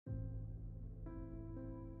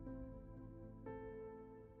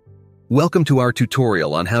Welcome to our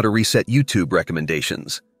tutorial on how to reset YouTube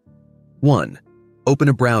recommendations. 1. Open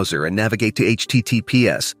a browser and navigate to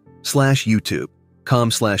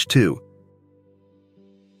https:/youtube.com/2.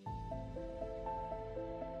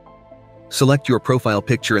 Select your profile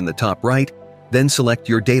picture in the top right, then select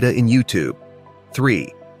your data in YouTube.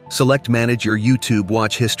 3. Select Manage your YouTube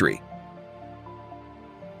watch history.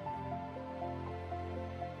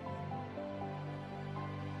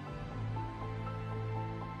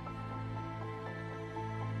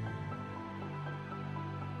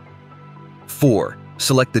 4.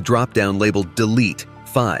 Select the drop-down labeled Delete.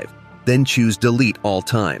 5. Then choose Delete All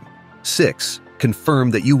Time. 6.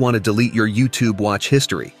 Confirm that you want to delete your YouTube watch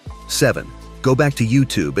history. 7. Go back to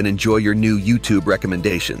YouTube and enjoy your new YouTube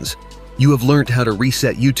recommendations. You have learned how to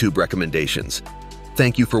reset YouTube recommendations.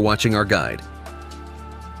 Thank you for watching our guide.